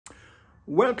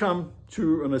Welcome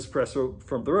to an espresso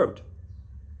from the road.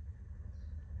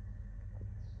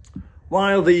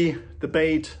 While the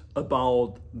debate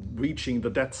about reaching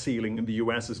the debt ceiling in the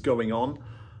US is going on,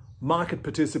 market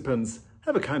participants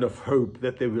have a kind of hope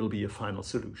that there will be a final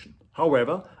solution.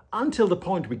 However, until the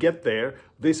point we get there,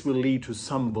 this will lead to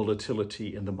some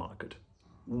volatility in the market.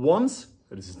 Once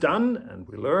it is done and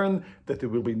we learn that there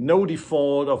will be no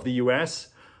default of the US,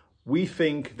 we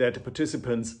think that the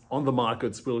participants on the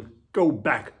markets will go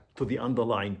back to the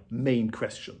underlying main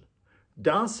question.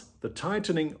 Does the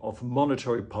tightening of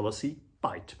monetary policy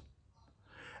bite?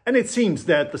 And it seems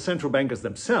that the central bankers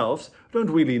themselves don't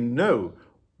really know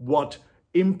what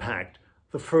impact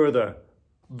the further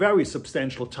very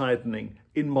substantial tightening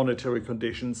in monetary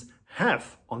conditions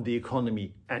have on the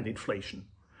economy and inflation,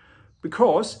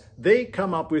 because they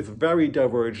come up with very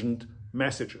divergent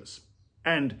messages.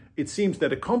 And it seems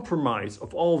that a compromise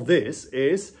of all this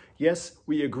is, yes,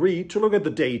 we agree to look at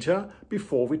the data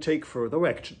before we take further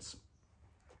actions.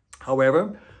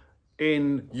 However,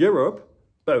 in Europe,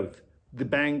 both the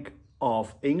Bank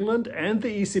of England and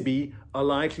the ECB are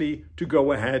likely to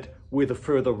go ahead with a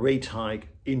further rate hike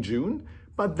in June,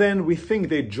 but then we think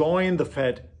they join the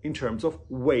Fed in terms of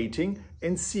waiting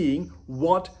and seeing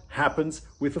what happens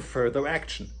with the further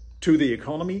action to the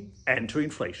economy and to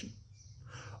inflation.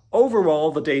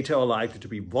 Overall, the data are likely to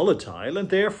be volatile, and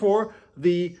therefore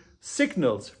the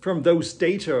signals from those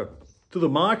data to the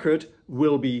market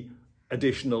will be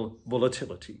additional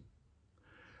volatility.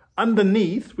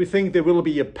 Underneath, we think there will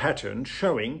be a pattern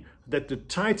showing that the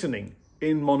tightening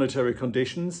in monetary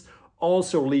conditions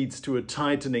also leads to a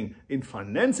tightening in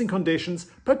financing conditions,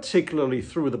 particularly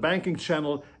through the banking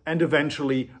channel, and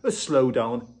eventually a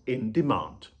slowdown in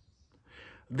demand.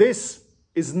 This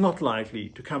is not likely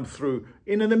to come through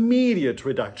in an immediate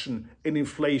reduction in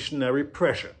inflationary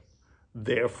pressure.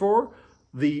 Therefore,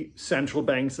 the central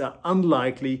banks are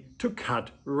unlikely to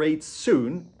cut rates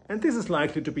soon, and this is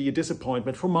likely to be a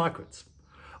disappointment for markets.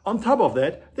 On top of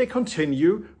that, they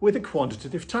continue with a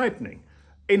quantitative tightening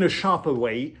in a sharper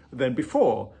way than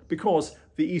before, because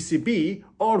the ECB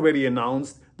already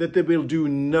announced that they will do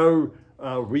no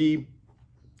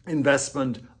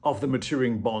reinvestment of the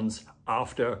maturing bonds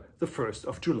after the 1st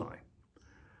of July.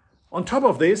 On top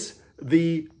of this,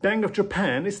 the Bank of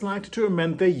Japan is likely to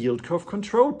amend their yield curve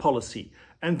control policy,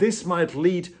 and this might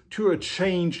lead to a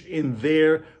change in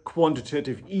their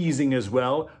quantitative easing as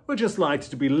well, which is likely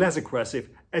to be less aggressive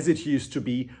as it used to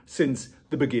be since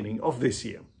the beginning of this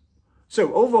year.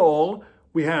 So overall,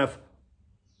 we have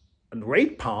a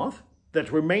rate path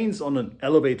that remains on an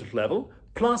elevated level,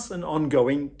 plus an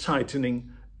ongoing tightening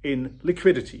in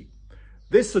liquidity.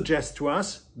 This suggests to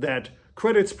us that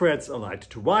credit spreads are likely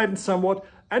to widen somewhat,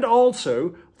 and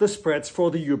also the spreads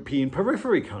for the European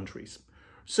periphery countries.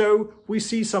 So we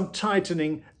see some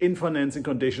tightening in financing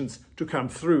conditions to come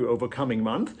through over coming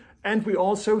months, and we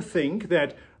also think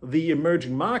that the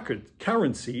emerging market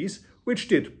currencies, which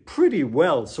did pretty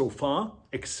well so far,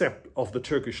 except of the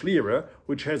Turkish lira,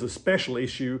 which has a special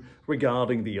issue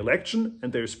regarding the election,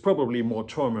 and there's probably more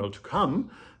turmoil to come,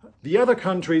 the other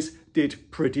countries did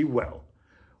pretty well.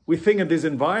 We think in this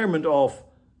environment of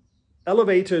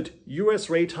elevated US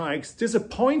rate hikes,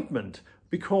 disappointment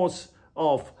because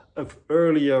of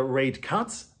earlier rate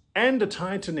cuts, and a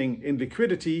tightening in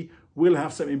liquidity will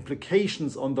have some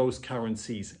implications on those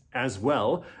currencies as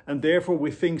well. And therefore,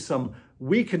 we think some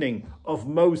weakening of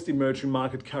most emerging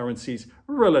market currencies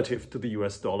relative to the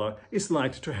US dollar is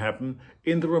likely to happen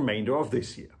in the remainder of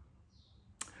this year.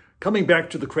 Coming back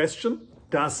to the question,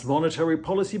 does monetary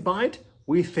policy bite?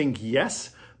 We think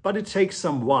yes, but it takes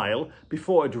some while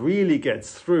before it really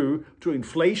gets through to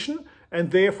inflation,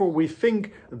 and therefore we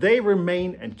think they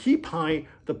remain and keep high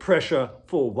the pressure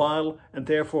for a while, and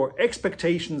therefore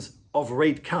expectations of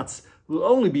rate cuts will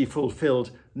only be fulfilled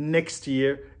next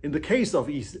year, in the case of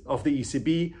the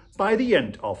ECB, by the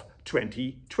end of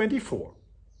 2024.